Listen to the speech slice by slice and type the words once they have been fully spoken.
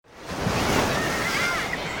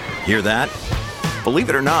Hear that? Believe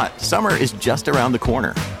it or not, summer is just around the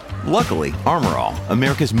corner. Luckily, Armor All,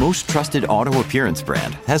 America's most trusted auto appearance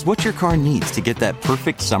brand, has what your car needs to get that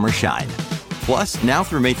perfect summer shine. Plus, now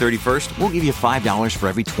through May 31st, we'll give you $5 for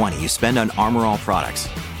every $20 you spend on Armor All products.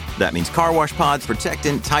 That means car wash pods,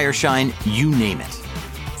 protectant, tire shine, you name it.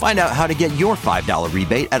 Find out how to get your $5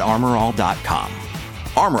 rebate at armorall.com.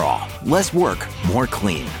 Armor All, less work, more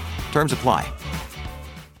clean. Terms apply.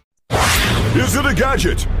 Is it a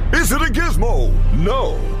gadget? Is it a gizmo?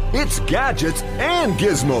 No, it's Gadgets and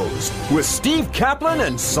Gizmos with Steve Kaplan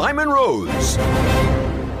and Simon Rose.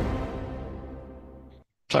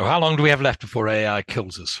 So how long do we have left before AI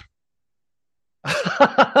kills us?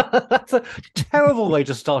 That's a terrible way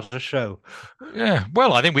to start a show. Yeah,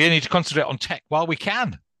 well, I think we need to concentrate on tech while we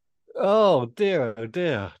can. Oh dear, oh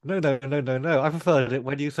dear. No. I preferred it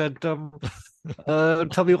when you said, tell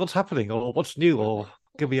me what's happening or what's new or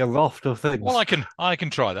give me a raft of things. Well, I can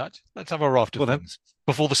try that. Let's have a raft of things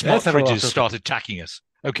before the smart Let's have a raft fridges of start attacking us.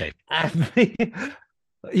 Okay.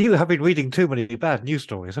 You have been reading too many bad news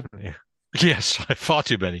stories, haven't you? Yes, far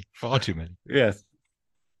too many. Yes.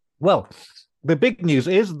 Well, the big news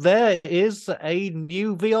is there is a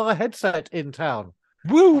new VR headset in town.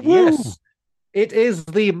 Woo! Yes. It is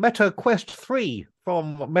the Meta Quest 3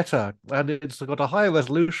 from Meta, and it's got a higher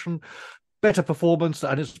resolution, better performance,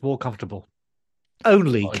 and it's more comfortable.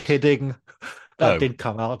 Only kidding. That did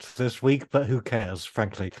come out this week, but who cares,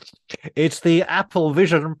 frankly. It's the Apple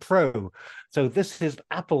Vision Pro. So this is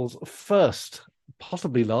Apple's first,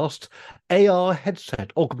 possibly last, AR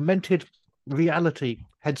headset, augmented reality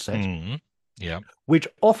headset, which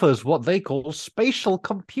offers what they call spatial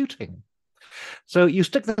computing. So you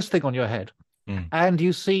stick this thing on your head, and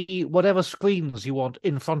you see whatever screens you want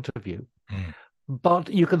in front of you, but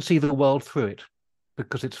you can see the world through it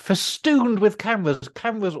because it's festooned with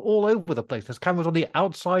cameras all over the place. There's cameras on the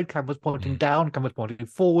outside, cameras pointing down, cameras pointing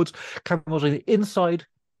forwards, cameras on the inside.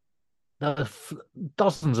 There are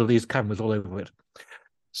dozens of these cameras all over it.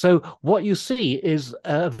 So what you see is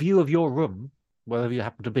a view of your room, wherever you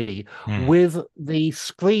happen to be, with the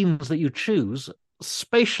screens that you choose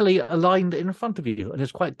spatially aligned in front of you, and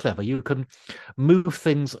it's quite clever. You can move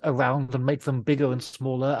things around and make them bigger and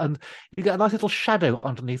smaller, and you get a nice little shadow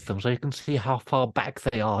underneath them so you can see how far back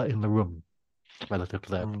they are in the room relative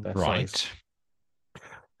to their size.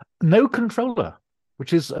 No controller,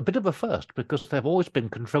 which is a bit of a first because there have always been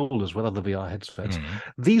controllers with other VR headsets.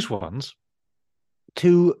 These ones,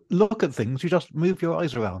 to look at things, you just move your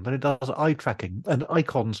eyes around and it does eye tracking, and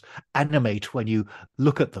icons animate when you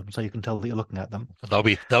look at them so you can tell that you're looking at them. They'll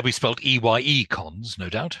be spelled EYE cons, no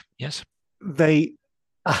doubt. Yes. They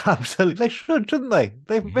absolutely shouldn't they?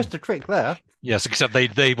 They've missed a trick there. Yes, except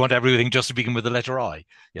they want everything just to begin with the letter I.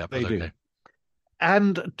 Yeah, they do.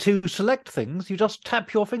 And to select things, you just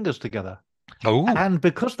tap your fingers together. Oh. And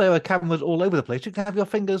because there are cameras all over the place, you can have your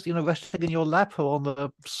fingers, resting in your lap or on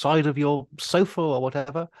the side of your sofa or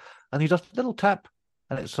whatever, and you just a little tap,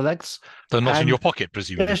 and it selects. They're not in your pocket,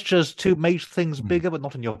 presumably. Gestures to make things bigger, but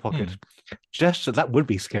not in your pocket. Gestures, that would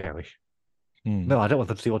be scary. No, I don't want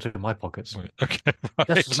them to see what's in my pockets. Okay, right.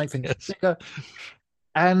 Gestures make things bigger.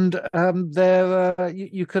 And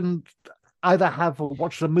you can either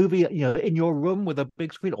watch the movie, in your room with a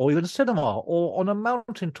big screen, or even cinema, or on a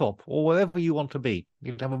mountaintop, or wherever you want to be.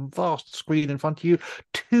 You can have a vast screen in front of you,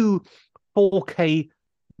 2 4K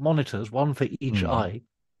monitors, one for each eye,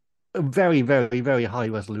 a very, very, very high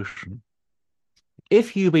resolution.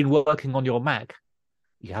 If you've been working on your Mac,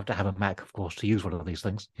 you have to have a Mac, of course, to use one of these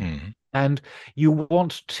things, and you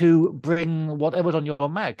want to bring whatever's on your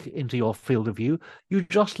Mac into your field of view, you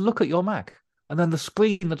just look at your Mac. And then the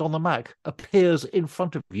screen that's on the Mac appears in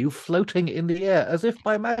front of you, floating in the air, as if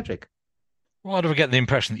by magic. Why do I get the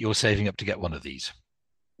impression that you're saving up to get one of these?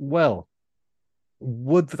 Well,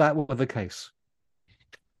 would that were the case?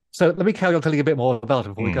 So let me carry on telling you a bit more about it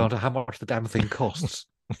before we go on to how much the damn thing costs.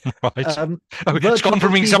 Right. It's gone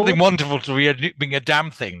from being something wonderful to being a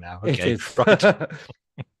damn thing now. Okay, it is. Right.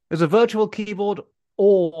 There's a virtual keyboard,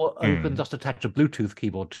 or you can just attach a Bluetooth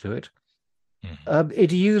keyboard to it.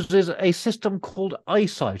 It uses a system called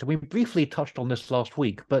EyeSight. We briefly touched on this last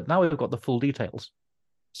week, but now we've got the full details.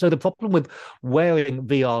 So the problem with wearing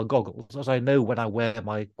VR goggles, as I know when I wear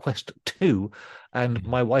my Quest 2 and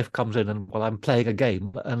my wife comes in and while I'm playing a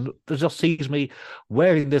game and just sees me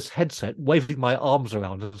wearing this headset, waving my arms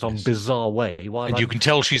around in some bizarre way. And you can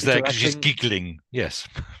tell she's there because she's giggling. Yes.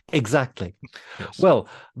 Exactly. Yes. Well,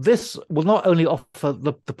 this will not only offer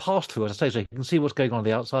the pass-through, as I say, so you can see what's going on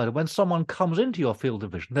the outside. And when someone comes into your field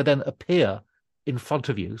of vision, they then appear in front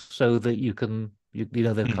of you so that you can...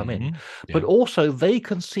 they'll come in, but also they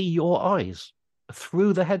can see your eyes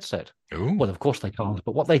through the headset. Ooh. Well, of course they can't,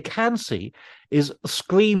 but what they can see is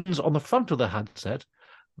screens on the front of the headset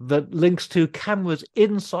that links to cameras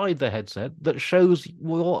inside the headset that shows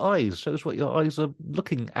your eyes, shows what your eyes are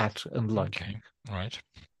looking at and like. Okay, right.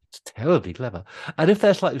 It's terribly clever. And if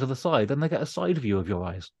they're slightly to the side, then they get a side view of your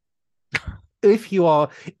eyes. If you are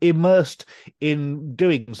immersed in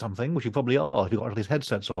doing something, which you probably are if you've got one of these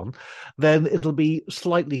headsets on, then it'll be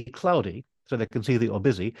slightly cloudy so they can see that you're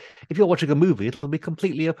busy. If you're watching a movie, it'll be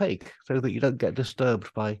completely opaque so that you don't get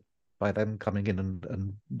disturbed by them coming in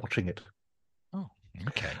and watching it. Oh,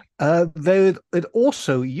 okay. It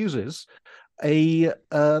also uses a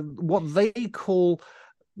what they call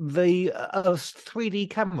the 3D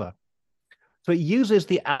camera. So it uses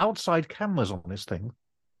the outside cameras on this thing,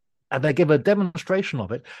 and they give a demonstration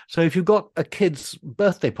of it. So if you've got a kid's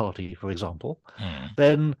birthday party, for example,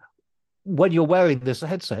 then when you're wearing this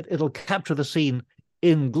headset, it'll capture the scene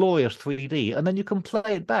in glorious 3D, and then you can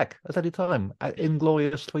play it back at any time in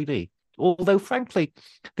glorious 3D. Although, frankly,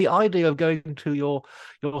 the idea of going to your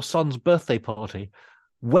son's birthday party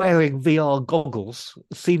wearing VR goggles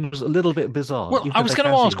seems a little bit bizarre. Well, I was going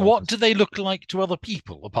to ask, what do they look like to other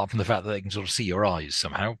people, apart from the fact that they can sort of see your eyes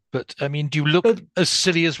somehow? But, I mean, do you look as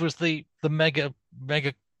silly as was the Meta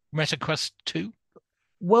Quest 2?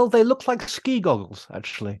 Well, they look like ski goggles,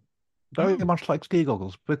 actually. Very much like ski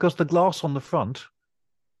goggles, because the glass on the front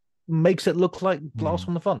makes it look like glass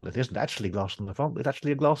on the front. It isn't actually glass on the front, it's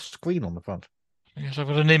actually a glass screen on the front. Yes, I've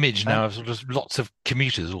got an image now of sort of lots of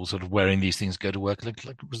commuters all sort of wearing these things to go to work,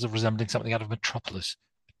 like resembling something out of Metropolis.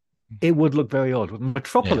 It would look very odd.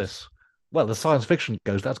 Metropolis, well, the science fiction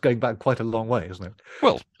goes, that's going back quite a long way, isn't it?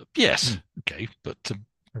 Well, yes, okay, but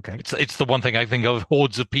it's the one thing I think of,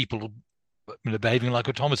 hordes of people behaving like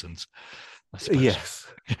automatons, I suppose. Yes,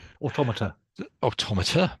 automata.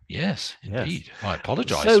 Automata, yes, indeed. Yes. I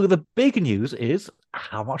apologise. So the big news is,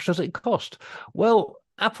 how much does it cost? Well,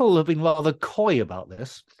 Apple have been rather coy about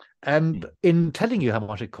this, and in telling you how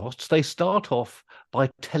much it costs, they start off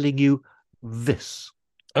by telling you this.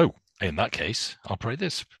 Oh, in that case, I'll pray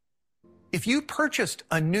this. If you purchased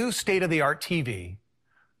a new state-of-the-art TV,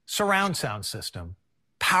 surround sound system,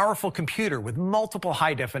 powerful computer with multiple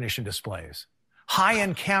high-definition displays,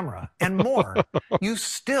 high-end camera, and more, you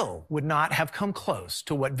still would not have come close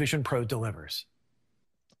to what Vision Pro delivers.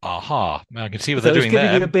 Aha! I can see what they're doing there. It's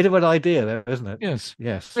giving you a bit of an idea there, isn't it? Yes.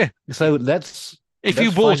 Yes. Yeah. So let's. If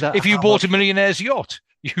you bought a millionaire's yacht,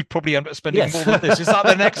 you'd probably end up spending more than this. Is that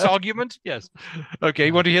the next argument? Yes. Okay.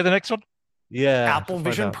 Want to hear the next one? Yeah. Apple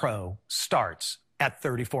Vision Pro starts at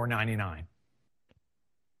 $34.99.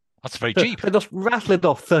 That's very cheap. They just rattle it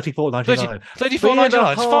off $34.99.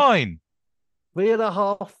 $34.99. It's fine.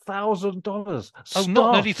 $3,500. Oh,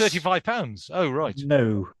 not nearly £35. Oh, right.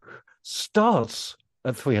 No, starts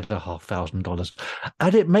at $3,500,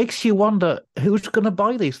 and it makes you wonder who's going to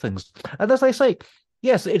buy these things. And as I say,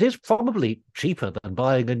 yes, it is probably cheaper than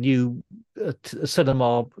buying a new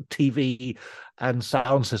cinema TV and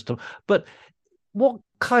sound system. But what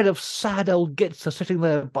kind of sad old gits are sitting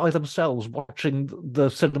there by themselves watching the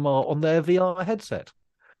cinema on their VR headset?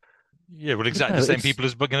 Yeah, well, exactly the same people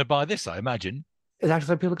as going to buy this, I imagine. Exactly the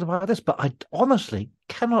same people are going to buy this, but I honestly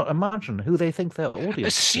cannot imagine who they think their audience is.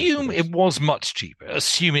 Assume it was much cheaper.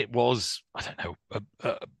 Assume it was, I don't know,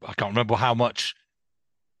 I can't remember how much,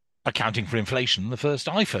 accounting for inflation, the first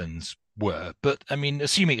iPhones were. But, I mean,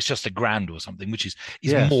 assuming it's just $1,000 or something, which is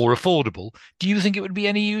more affordable, do you think it would be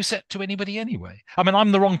any use to anybody anyway? I mean,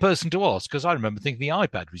 I'm the wrong person to ask, because I remember thinking the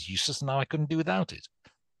iPad was useless and now I couldn't do without it.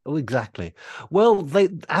 Oh, exactly. Well,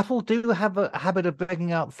 Apple do have a habit of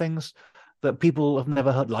bringing out things that people have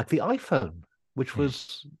never heard, like the iPhone, which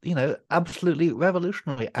was, absolutely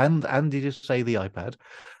revolutionary. And did you say the iPad?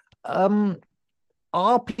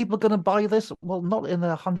 Are people going to buy this? Well, not in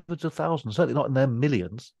their hundreds of thousands, certainly not in their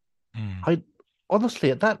millions. I honestly,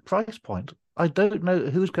 at that price point, I don't know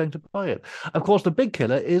who's going to buy it. Of course, the big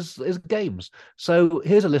killer is games. So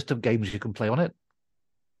here's a list of games you can play on it.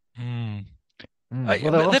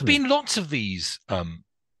 There have been lots of these AR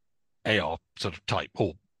sort of type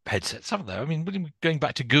or headsets, haven't there? I mean, going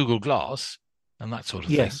back to Google Glass and that sort of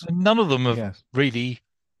thing, none of them have really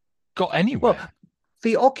got anywhere. Well,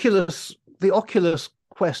 the Oculus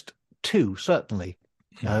Quest 2 certainly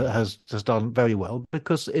has done very well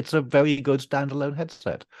because it's a very good standalone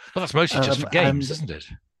headset. Well, that's mostly just for games, isn't it?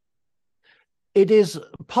 It is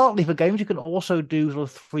partly for games. You can also do sort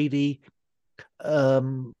of 3D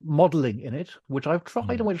modeling in it, which I've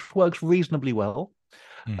tried and which works reasonably well.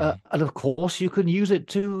 And of course, you can use it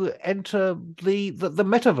to enter the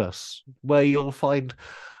metaverse, where you'll find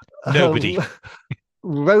nobody.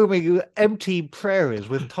 roaming empty prairies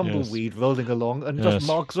with tumbleweed rolling along, and just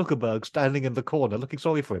Mark Zuckerberg standing in the corner looking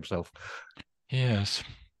sorry for himself. Yes.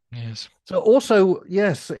 So also,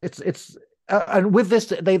 yes, it's and with this,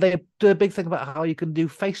 they do a big thing about how you can do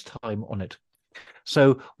FaceTime on it.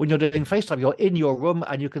 So when you're doing FaceTime, you're in your room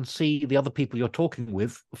and you can see the other people you're talking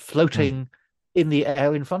with floating in the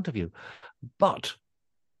air in front of you. But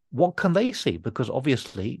what can they see? Because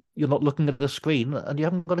obviously you're not looking at the screen and you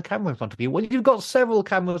haven't got a camera in front of you. Well, you've got several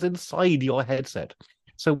cameras inside your headset.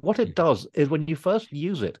 So what it does is when you first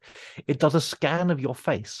use it, it does a scan of your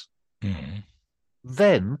face.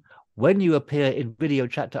 Then when you appear in video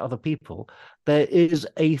chat to other people, there is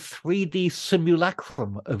a 3D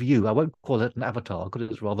simulacrum of you. I won't call it an avatar because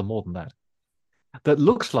it's rather more than that. That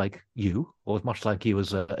looks like you, or as much like you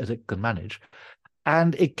as it can manage.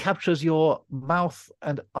 And it captures your mouth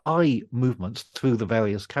and eye movements through the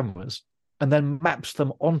various cameras and then maps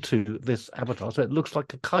them onto this avatar. So it looks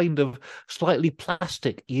like a kind of slightly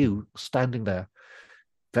plastic you standing there.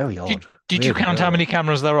 Very odd. Did you count how many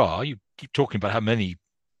cameras there are? You keep talking about how many.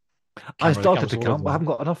 I started to count, but I haven't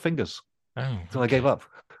got enough fingers. So I gave up.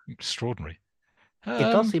 Extraordinary. It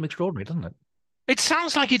does seem extraordinary, doesn't it? It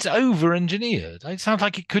sounds like it's over-engineered. It sounds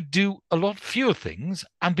like it could do a lot fewer things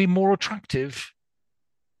and be more attractive.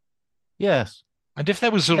 Yes. And if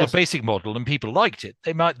there was sort of a basic model and people liked it,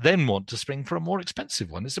 they might then want to spring for a more expensive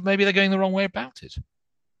one. So maybe they're going the wrong way about it.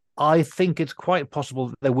 I think it's quite possible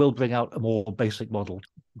that they will bring out a more basic model.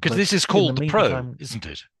 Because this is called the Pro, isn't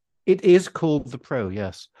it? It is called the Pro,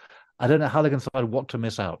 yes. I don't know how they can decide what to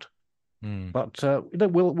miss out. But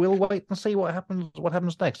we'll wait and see what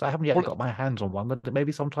happens next. I haven't yet got my hands on one, but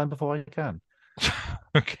maybe sometime before I can.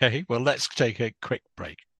 Okay, well, let's take a quick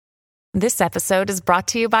break. This episode is brought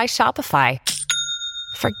to you by Shopify.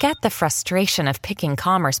 Forget the frustration of picking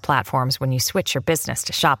commerce platforms when you switch your business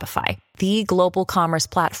to Shopify, the global commerce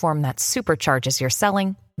platform that supercharges your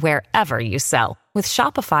selling wherever you sell. With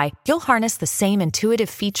Shopify, you'll harness the same intuitive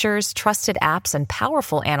features, trusted apps, and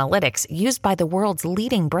powerful analytics used by the world's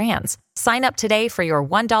leading brands. Sign up today for your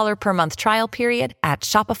 $1 per month trial period at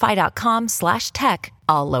shopify.com/tech,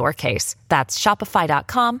 all lowercase. That's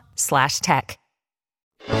shopify.com/tech.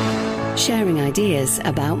 Sharing ideas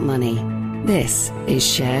about money. This is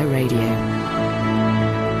Share Radio.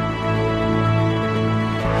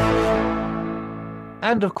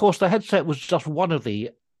 And of course, the headset was just one of the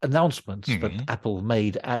announcements that Apple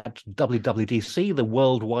made at WWDC, the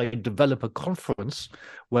Worldwide Developer Conference,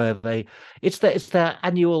 where it's their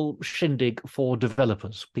annual shindig for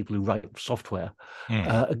developers, people who write software,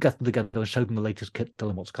 get them together and show them the latest kit, tell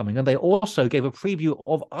them what's coming. And they also gave a preview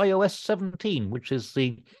of iOS 17, which is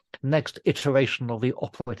the next iteration of the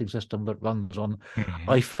operating system that runs on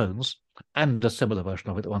iPhones, and a similar version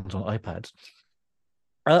of it that runs on iPads.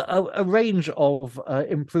 A range of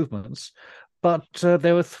improvements. But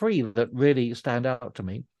there are three that really stand out to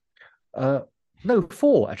me. No,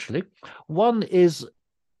 four, actually. One is,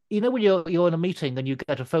 when you're in a meeting and you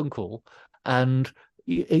get a phone call and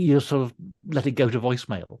you sort of let it go to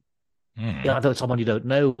voicemail. Either it's someone you don't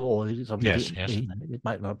know or it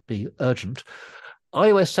might not be urgent.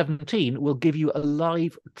 iOS 17 will give you a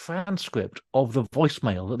live transcript of the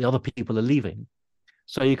voicemail that the other people are leaving.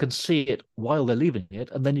 So you can see it while they're leaving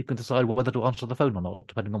it, and then you can decide whether to answer the phone or not,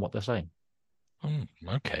 depending on what they're saying.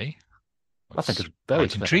 Okay. I think it's very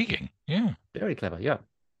intriguing. Yeah. Very clever, yeah.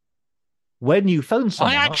 When you phone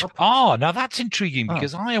someone now that's intriguing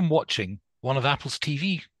because I am watching one of Apple's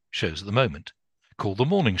TV shows at the moment called The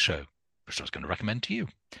Morning Show, which I was going to recommend to you.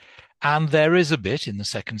 And there is a bit in the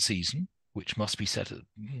second season, which must be set at,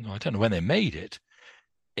 I don't know when they made it.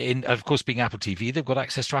 Of course, being Apple TV, they've got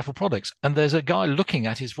access to Apple products. And there's a guy looking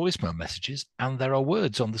at his voicemail messages and there are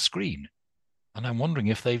words on the screen. And I'm wondering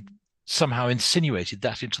if they've somehow insinuated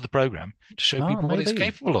that into the program to show people what it's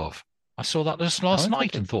capable of. I saw that just last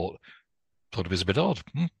night and thought it was a bit odd.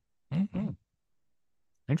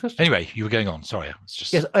 Interesting. Anyway, you were going on. Sorry, I was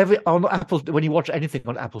just... Yes, on Apple, when you watch anything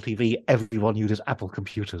on Apple TV, everyone uses Apple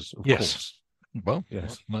computers. Of course. Well,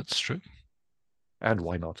 yes, that's true. And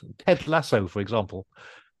why not? Ted Lasso, for example.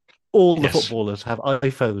 All the footballers have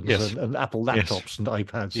iPhones and Apple laptops and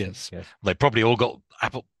iPads. Yes. They probably all got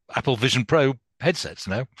Apple Vision Pro headsets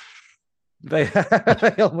now. They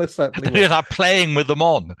almost certainly They're not playing with them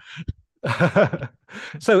on.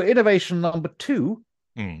 So innovation number 2,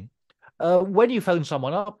 when you phone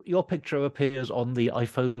someone up, your picture appears on the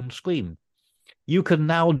iPhone screen. You can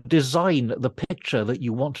now design the picture that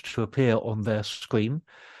you want to appear on their screen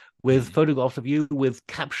with photographs of you, with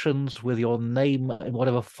captions, with your name in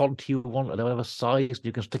whatever font you want, and whatever size.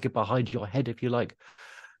 You can stick it behind your head if you like.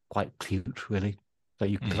 Quite cute, really. So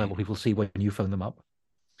you can decide what people see when you phone them up.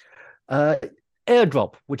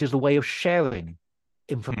 AirDrop, which is a way of sharing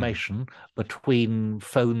information between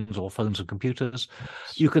phones or phones and computers.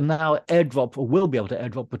 You can now AirDrop, or will be able to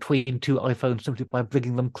AirDrop between two iPhones simply by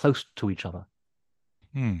bringing them close to each other.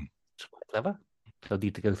 It's quite clever. Don't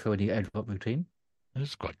need to go through any AirDrop routine.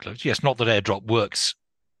 It's quite close. Yes, not that AirDrop works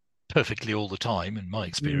perfectly all the time, in my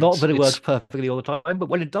experience. Not that it works perfectly all the time, but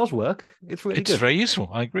when it does work, it's really good. It's very useful.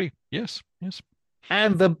 I agree. Yes.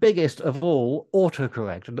 And the biggest of all,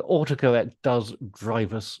 autocorrect. And autocorrect does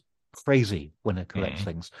drive us crazy when it corrects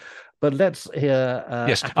things. But let's hear...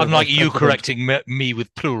 yes, unlike you correcting me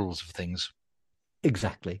with plurals of things.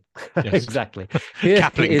 Exactly. Yes. Exactly.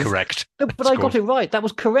 Kaplan correct. No, but I got it right. That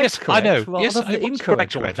was correct. Yes, correct, I know. Yes,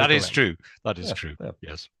 incorrect. Correct. That is true. That is true. Yeah.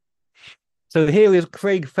 Yes. So here is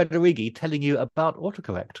Craig Federighi telling you about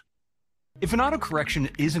autocorrect. If an autocorrection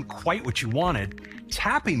isn't quite what you wanted,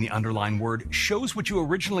 tapping the underlined word shows what you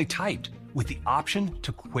originally typed, with the option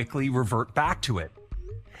to quickly revert back to it.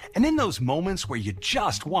 And in those moments where you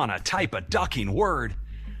just want to type a ducking word,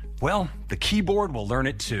 well, the keyboard will learn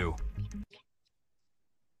it too.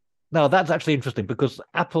 Now, that's actually interesting because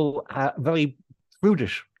Apple, a very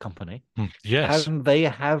prudish company, yes, and they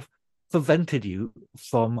have prevented you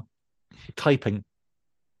from typing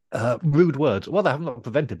rude words. Well, they have not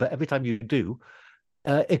prevented, but every time you do,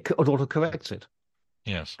 it auto-corrects it.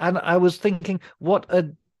 Yes. And I was thinking, what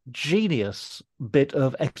a genius bit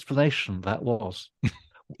of explanation that was.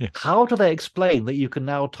 Yes. How do they explain that you can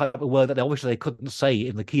now type a word that obviously they couldn't say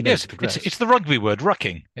in the keynote address? It's the rugby word,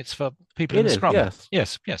 rucking. It's for people in the scrum. Yes,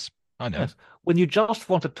 I know. Yes. When you just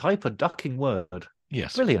want to type a ducking word.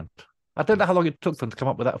 Yes. Brilliant. I don't know how long it took them to come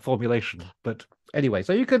up with that formulation, but anyway,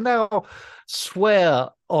 so you can now swear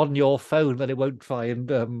on your phone that it won't try and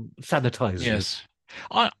sanitize you. Yes.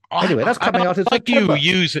 Anyway, that's coming out in September.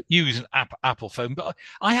 You use an Apple phone, but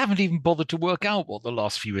I haven't even bothered to work out what the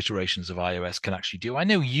last few iterations of iOS can actually do. I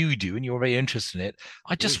know you do, and you're very interested in it.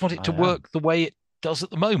 I just want it to work the way it does at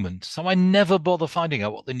the moment. So I never bother finding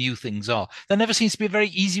out what the new things are. There never seems to be a very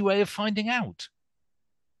easy way of finding out.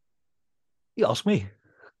 You ask me.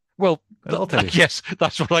 Well, I'll tell you. Yes,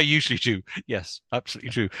 that's what I usually do. Yes,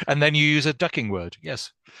 absolutely true. And then you use a ducking word.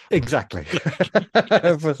 Yes. Exactly.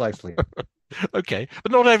 Precisely. Okay.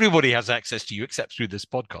 But not everybody has access to you except through this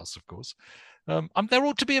podcast, of course. There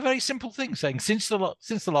ought to be a very simple thing saying, since the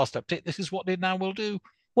last update, this is what it now will do.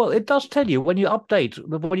 Well, it does tell you when you update,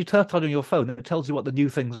 when you turn on your phone, it tells you what the new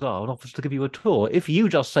things are and offers to give you a tour. If you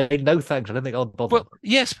just say, no, thanks, I don't think I'll bother. Well,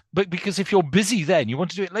 yes, but because if you're busy then, you want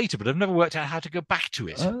to do it later, but I've never worked out how to go back to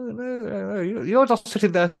it. No. You're just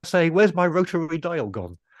sitting there saying, where's my rotary dial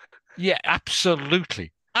gone? Yeah,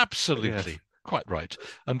 absolutely. Absolutely. Yes. Quite right.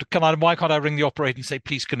 And why can't I ring the operator and say,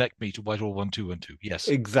 please connect me to Whitehall 1212? Yes.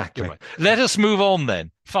 Exactly. Right. Let us move on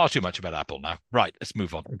then. Far too much about Apple now. Right, let's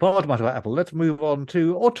move on. Far too much about Apple. Let's move on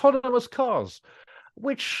to autonomous cars,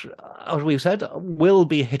 which, as we've said, will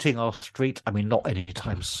be hitting our street. I mean, not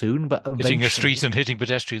anytime soon, but hitting a street and hitting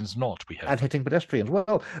pedestrians not, we hope. And hitting pedestrians.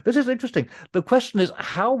 Well, this is interesting. The question is,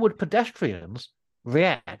 how would pedestrians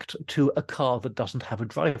react to a car that doesn't have a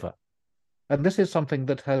driver? And this is something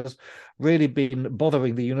that has really been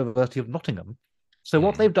bothering the University of Nottingham. So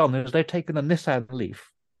what they've done is they've taken a Nissan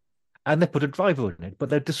Leaf and they put a driver in it, but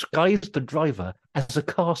they've disguised the driver as a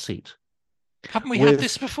car seat. Haven't we had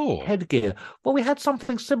this before? Headgear. Well, we had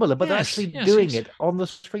something similar, but they're actually doing it on the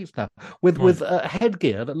streets now with a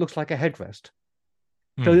headgear that looks like a headrest.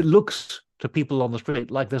 So it looks to people on the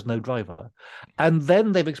street like there's no driver. And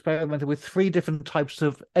then they've experimented with 3 different types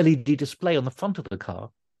of LED display on the front of the car.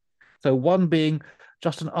 So one being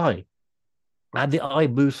just an eye, and the eye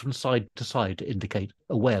moves from side to side to indicate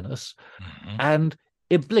awareness, and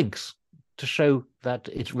it blinks to show that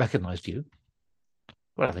it's recognized you.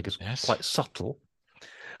 Well, I think it's quite subtle.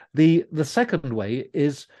 The second way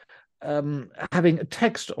is having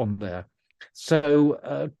text on there. So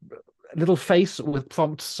a little face with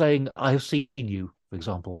prompts saying, I've seen you, for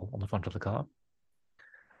example, on the front of the car.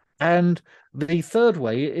 And the third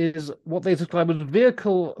way is what they describe as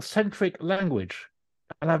vehicle-centric language.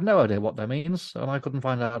 And I have no idea what that means, and I couldn't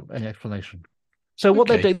find out any explanation. So what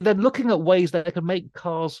they're doing, they're looking at ways that they can make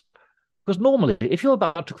cars... Because normally, if you're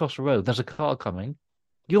about to cross the road, there's a car coming,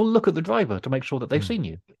 you'll look at the driver to make sure that they've seen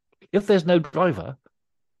you. If there's no driver,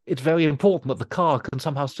 it's very important that the car can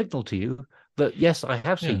somehow signal to you that, yes, I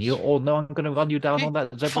have seen you, or no, I'm going to run you down on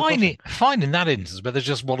that zebra. Fine in that instance where there's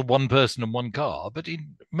just one person and one car, but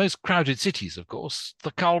in most crowded cities, of course,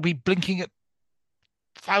 the car will be blinking at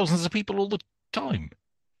thousands of people all the time.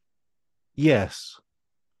 Yes.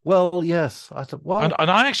 Well, yes. And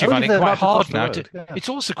I actually find it quite hard now it's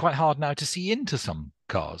also quite hard now to see into some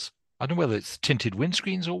cars. I don't know whether it's tinted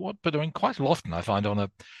windscreens or what, but I mean, quite often I find on a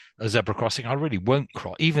zebra crossing, I really won't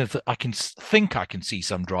cross. Even if I can think I can see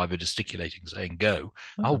some driver gesticulating, saying go,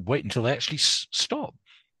 I'll wait until they actually stop.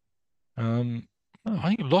 I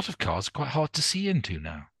think a lot of cars are quite hard to see into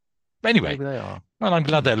now. Anyway, maybe they are. Well, I'm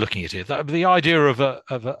glad they're looking at it. The idea of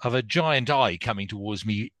a giant eye coming towards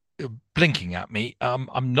me, blinking at me,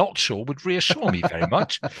 I'm not sure would reassure me very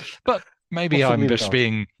much. But maybe Possibly I'm just not.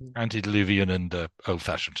 being antediluvian and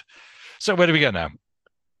old-fashioned. So where do we go now?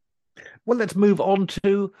 Well, let's move on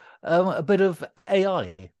to a bit of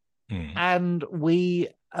AI. And we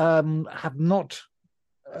have not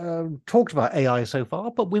talked about AI so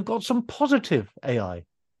far, but we've got some positive AI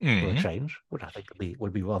for a change, which I think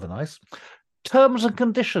would be rather nice. Terms and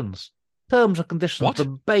conditions. Terms and conditions, What? the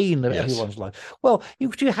bane of everyone's life. Well,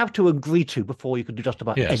 you have to agree to before you can do just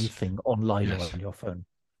about anything online or on your phone.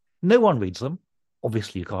 No one reads them.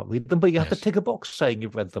 Obviously, you can't read them, but you have to tick a box saying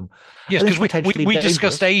you've read them. Yes, because we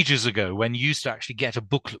discussed ages ago when you used to actually get a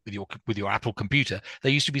booklet with your Apple computer.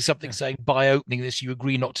 There used to be something saying, by opening this, you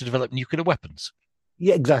agree not to develop nuclear weapons.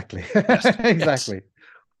 Yeah, exactly. Yes. Exactly. Yes.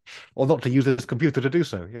 Or not to use this computer to do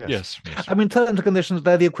so. Yes. I mean, terms and conditions,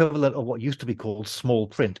 they're the equivalent of what used to be called small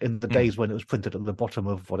print in the days when it was printed at the bottom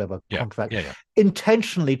of whatever contract.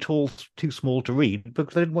 Intentionally too small to read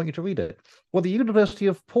because they didn't want you to read it. Well, the University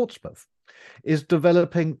of Portsmouth is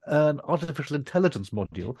developing an artificial intelligence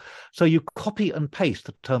module. So you copy and paste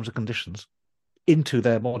the terms and conditions into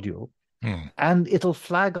their module, and it'll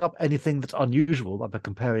flag up anything that's unusual, like by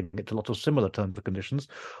comparing it to lots of similar terms and conditions,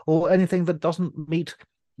 or anything that doesn't meet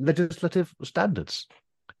legislative standards.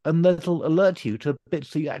 And that'll alert you to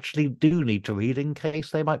bits that you actually do need to read in case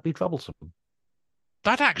they might be troublesome.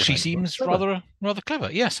 That actually seems rather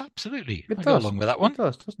clever. Yes, absolutely. It I does. go along with that one. It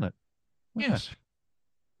does, doesn't it? Yes.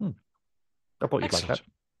 I thought you'd like that.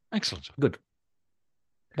 Excellent. Good.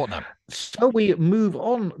 What now? So we move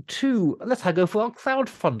on to, let's go for our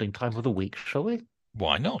crowdfunding time of the week, shall we?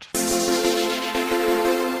 Why not?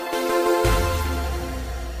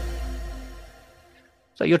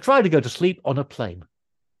 So you're trying to go to sleep on a plane,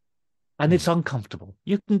 and it's uncomfortable.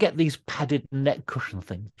 You can get these padded neck cushion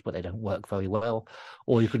things, but they don't work very well.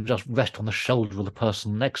 Or you can just rest on the shoulder of the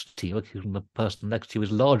person next to you, if the person next to you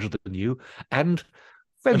is larger than you, and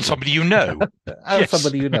somebody you know.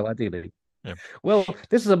 Somebody you know, ideally. Yeah. Well,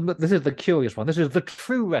 this is the curious one. This is the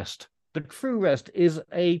True Rest. The True Rest is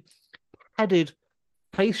a padded,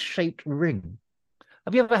 face-shaped ring.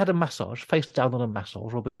 Have you ever had a massage, face down on a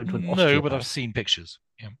massage, or been to an osteopath? No, but I've seen pictures.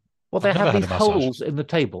 Yeah. Well, they have these holes in the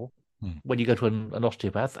table when you go to an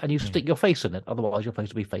osteopath, and you stick your face in it. Otherwise, your face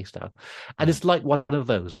will be face down. And it's like one of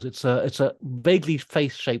those. It's a vaguely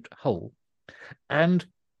face-shaped hole, and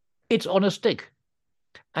it's on a stick.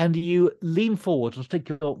 And you lean forward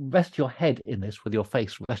and rest your head in this with your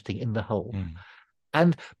face resting in the hole.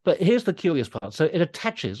 But here's the curious part. So it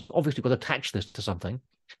attaches, obviously, we'll attach this to something,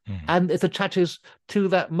 and it attaches to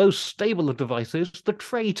that most stable of devices, the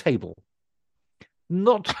tray table.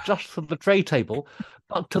 Not just to the tray table,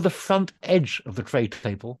 but to the front edge of the tray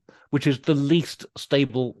table, which is the least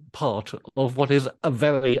stable part of what is a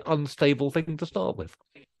very unstable thing to start with.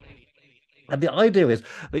 And the idea is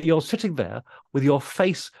that you're sitting there with your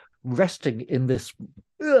face resting in this,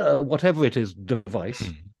 whatever it is, device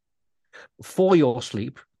for your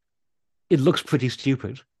sleep. It looks pretty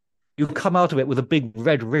stupid. You come out of it with a big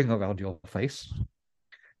red ring around your face,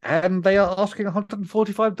 and they are asking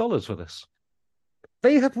 $145 for this.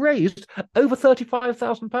 They have raised over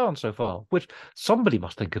 £35,000 so far, which somebody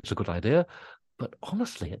must think it's a good idea. But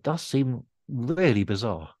honestly, it does seem really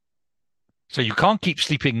bizarre. So you can't keep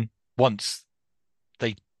sleeping once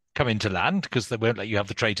they come into land because they won't let you have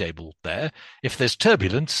the tray table there. If there's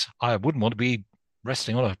turbulence, I wouldn't want to be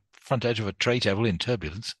resting on a front edge of a tray table in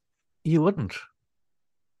turbulence. You wouldn't.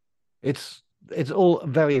 It's all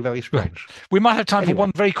very, very strange. We might have time for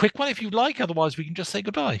one very quick one if you'd like. Otherwise, we can just say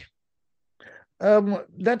goodbye. I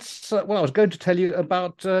was going to tell you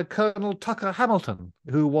about Colonel Tucker Hamilton,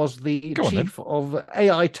 who was the chief of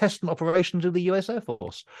AI test and operations in the US Air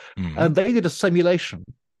Force. And they did a simulation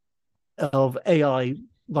of AI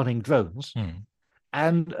running drones.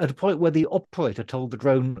 And at a point where the operator told the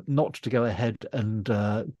drone not to go ahead and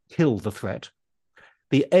kill the threat,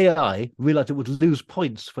 the AI realized it would lose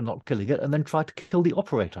points for not killing it and then tried to kill the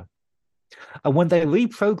operator. And when they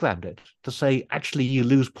reprogrammed it to say, actually, you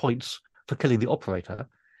lose points for killing the operator,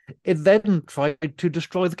 it then tried to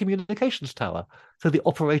destroy the communications tower, so the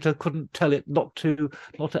operator couldn't tell it not to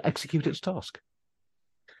execute its task.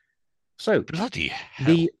 So bloody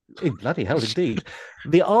hell. Bloody hell indeed.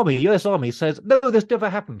 The US Army says, no, this never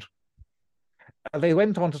happened. They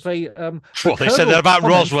went on to say... well, they said that about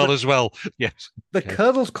Roswell as well. Yes. The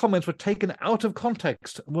Colonel's comments were taken out of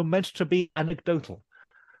context and were meant to be anecdotal.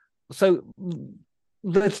 So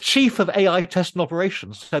the chief of AI test and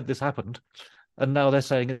operations said this happened, and now they're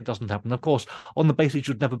saying it doesn't happen. Of course, on the basis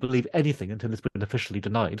you'd never believe anything until it's been officially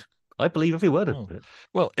denied. I believe every word of it.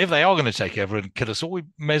 Well, if they are going to take over and kill us all, we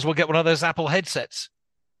may as well get one of those Apple headsets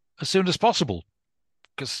as soon as possible.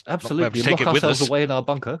 Absolutely, lock ourselves away in our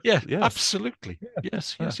bunker. Yeah, yes. Absolutely. Yeah.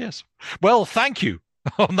 Yes. Well, thank you.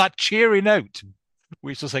 On that cheery note,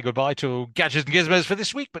 we shall say goodbye to Gadgets and Gizmos for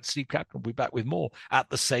this week, but Steve Kaplan will be back with more at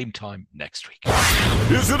the same time next week.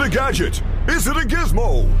 Is it a gadget? Is it a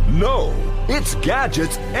gizmo? No, it's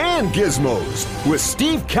Gadgets and Gizmos with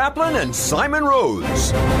Steve Kaplan and Simon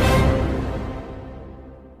Rose.